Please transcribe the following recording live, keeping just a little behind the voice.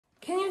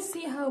Can you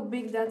see how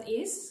big that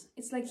is?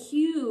 It's like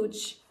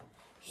huge,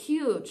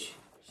 huge,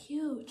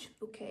 huge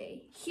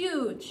bouquet,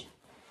 huge.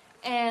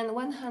 And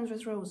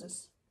 100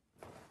 roses.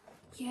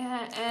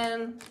 Yeah,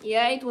 and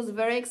yeah, it was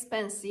very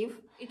expensive.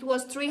 It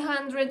was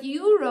 300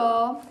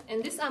 euro,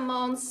 and this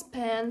amount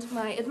spent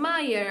my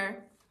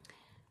admirer,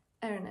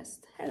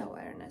 Ernest. Hello,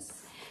 Ernest.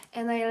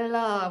 And I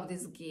love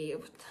this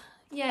gift.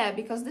 Yeah,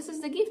 because this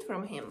is the gift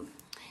from him.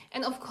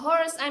 And of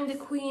course, I'm the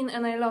queen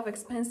and I love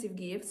expensive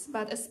gifts,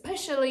 but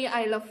especially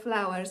I love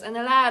flowers and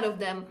a lot of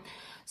them.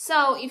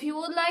 So if you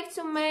would like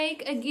to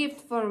make a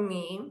gift for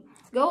me,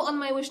 go on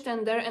my wish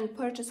tender and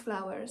purchase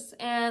flowers,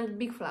 and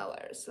big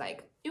flowers.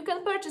 Like, you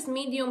can purchase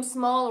medium,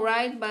 small,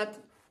 right? But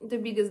the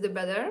bigger the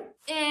better.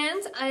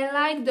 And I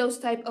like those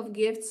type of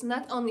gifts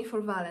not only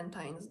for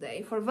Valentine's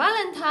Day. For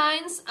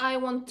Valentine's, I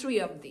want 3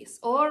 of these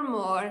or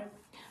more.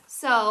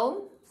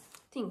 So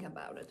think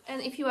about it.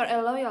 And if you are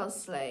a loyal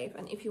slave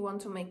and if you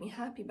want to make me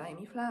happy, buy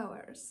me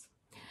flowers.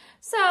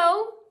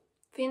 So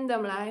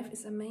Findom life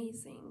is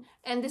amazing.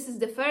 And this is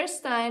the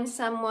first time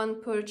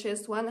someone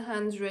purchased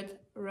 100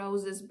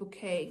 roses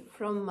bouquet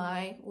from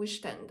my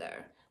wish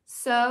tender.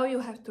 So you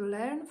have to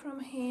learn from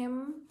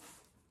him.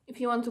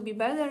 If you want to be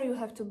better, you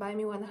have to buy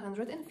me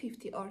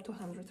 150 or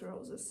 200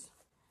 roses.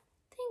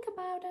 Think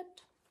about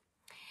it.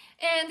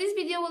 And this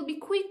video will be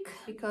quick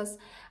because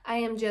I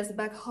am just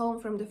back home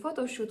from the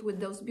photo shoot with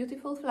those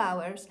beautiful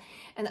flowers,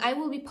 and I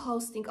will be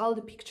posting all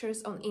the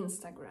pictures on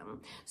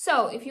Instagram.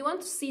 So if you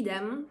want to see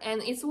them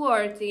and it's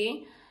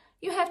worthy,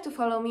 you have to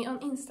follow me on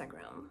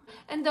Instagram.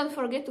 And don't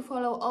forget to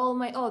follow all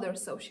my other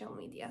social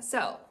media.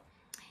 So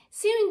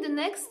see you in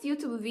the next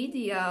YouTube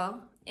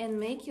video and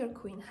make your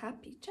queen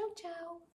happy. Ciao, ciao.